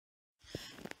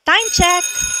check!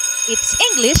 It's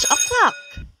English O'Clock!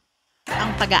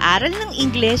 Ang pag-aaral ng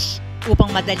English upang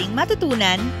madaling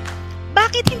matutunan,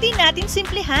 bakit hindi natin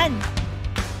simplihan?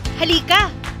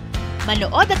 Halika!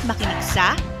 Manood at makinig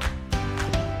sa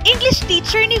English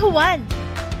Teacher ni Juan!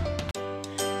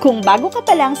 Kung bago ka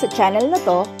pa lang sa channel na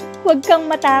to, huwag kang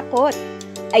matakot.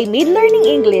 I made learning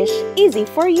English easy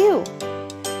for you.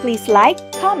 Please like,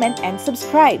 comment, and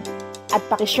subscribe. At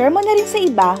pakishare mo na rin sa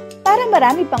iba para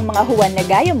marami pang mga Juan na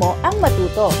gaya mo ang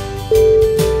matuto.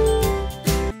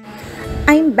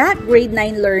 I'm back, grade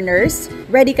 9 learners.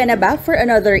 Ready ka na ba for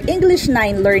another English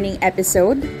 9 learning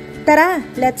episode? Tara,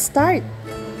 let's start!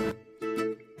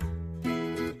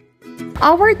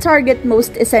 Our target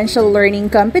most essential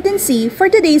learning competency for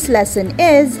today's lesson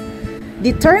is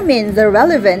determine the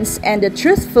relevance and the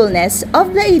truthfulness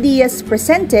of the ideas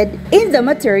presented in the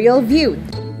material viewed.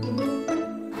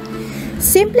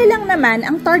 Simple lang naman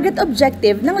ang target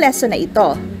objective ng lesson na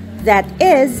ito. That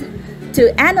is,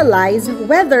 to analyze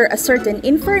whether a certain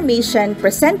information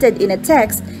presented in a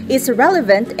text is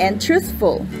relevant and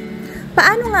truthful.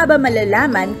 Paano nga ba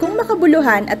malalaman kung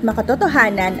makabuluhan at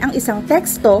makatotohanan ang isang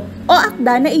teksto o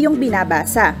akda na iyong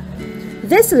binabasa?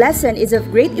 This lesson is of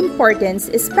great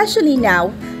importance, especially now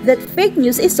that fake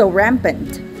news is so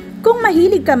rampant. Kung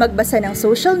mahilig ka magbasa ng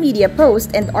social media posts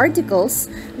and articles,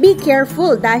 be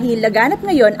careful dahil laganap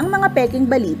ngayon ang mga peking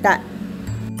balita.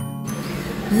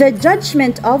 The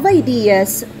judgment of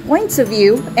ideas, points of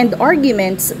view, and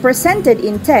arguments presented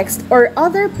in text or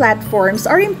other platforms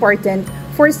are important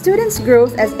for students'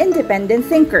 growth as independent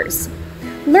thinkers.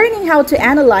 Learning how to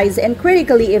analyze and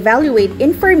critically evaluate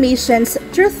information's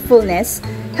truthfulness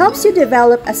helps you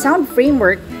develop a sound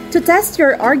framework to test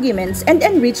your arguments and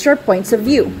enrich your points of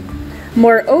view.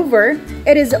 Moreover,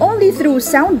 it is only through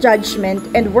sound judgment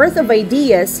and worth of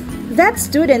ideas that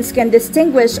students can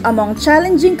distinguish among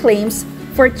challenging claims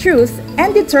for truth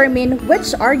and determine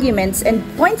which arguments and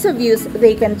points of views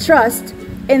they can trust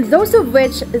and those of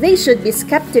which they should be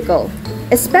skeptical,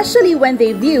 especially when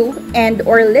they view and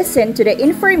or listen to the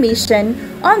information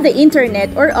on the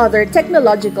internet or other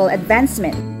technological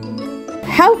advancement.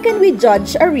 How can we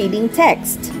judge a reading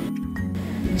text?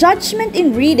 Judgment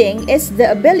in reading is the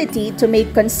ability to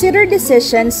make considered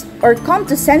decisions or come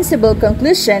to sensible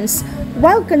conclusions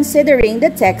while considering the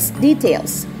text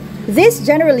details. This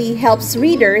generally helps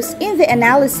readers in the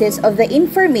analysis of the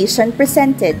information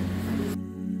presented.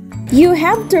 You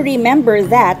have to remember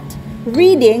that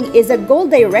reading is a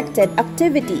goal-directed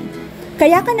activity.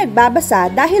 Kaya ka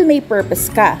nagbabasa dahil may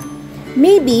purpose ka.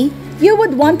 Maybe you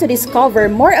would want to discover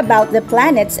more about the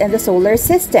planets and the solar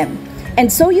system, and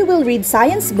so you will read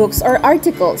science books or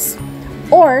articles.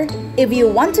 Or, if you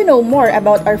want to know more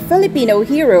about our Filipino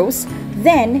heroes,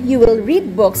 then you will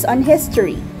read books on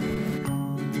history.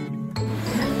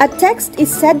 A text is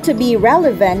said to be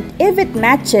relevant if it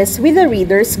matches with the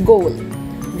reader's goal.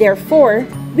 Therefore,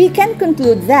 we can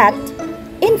conclude that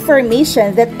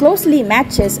information that closely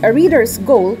matches a reader's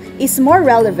goal is more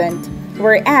relevant,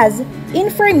 whereas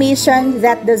information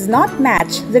that does not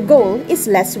match the goal is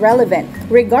less relevant,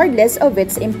 regardless of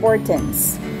its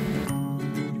importance.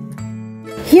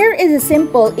 Here is a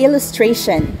simple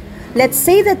illustration. Let's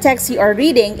say the text you are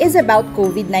reading is about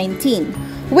COVID-19.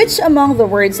 Which among the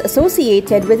words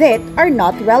associated with it are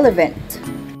not relevant?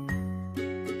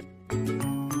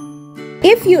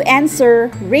 If you answer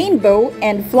rainbow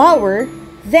and flower,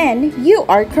 then you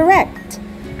are correct.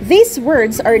 These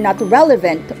words are not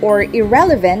relevant or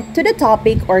irrelevant to the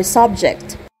topic or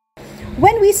subject.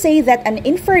 When we say that an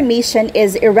information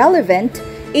is irrelevant,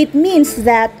 it means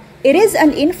that it is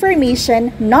an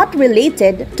information not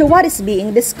related to what is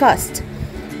being discussed.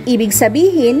 Ibig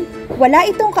sabihin, wala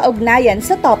itong kaugnayan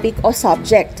sa topic o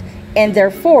subject, and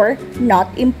therefore, not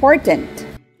important.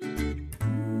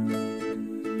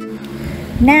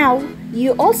 Now,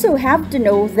 you also have to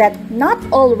know that not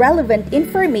all relevant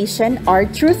information are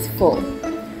truthful.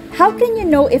 How can you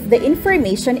know if the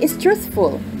information is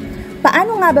truthful?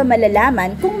 Paano nga ba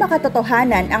malalaman kung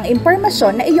makatotohanan ang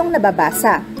impormasyon na iyong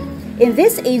nababasa? In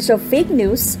this age of fake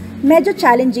news, medyo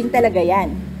challenging talaga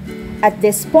yan. At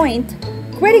this point,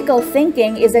 critical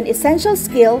thinking is an essential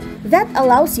skill that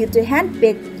allows you to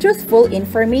handpick truthful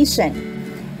information.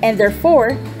 And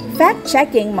therefore,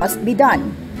 fact-checking must be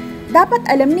done. Dapat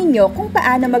alam ninyo kung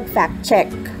paano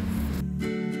mag-fact-check.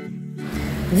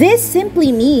 This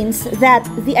simply means that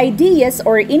the ideas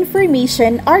or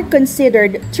information are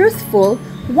considered truthful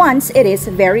once it is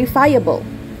verifiable.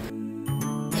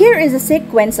 Here is a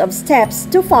sequence of steps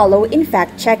to follow in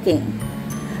fact-checking.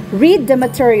 Read the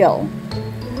material.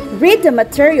 Read the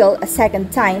material a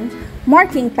second time,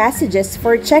 marking passages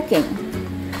for checking.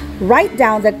 Write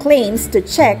down the claims to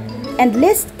check and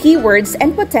list keywords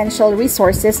and potential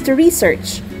resources to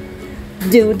research.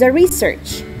 Do the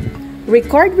research.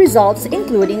 Record results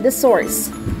including the source.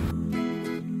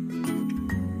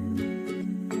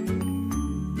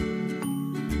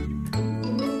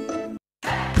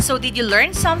 So did you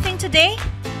learn something today?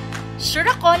 Sure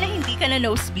ako na hindi ka na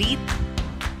nosebleed.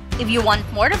 If you want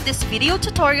more of this video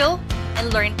tutorial and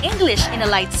learn English in a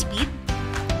light speed,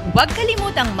 huwag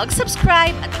kalimutang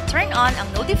mag-subscribe at turn on ang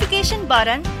notification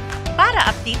button para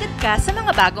updated ka sa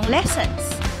mga bagong lessons.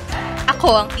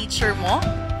 Ako ang teacher mo,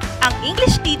 ang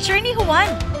English teacher ni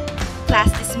Juan. Class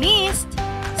dismissed!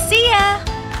 See ya!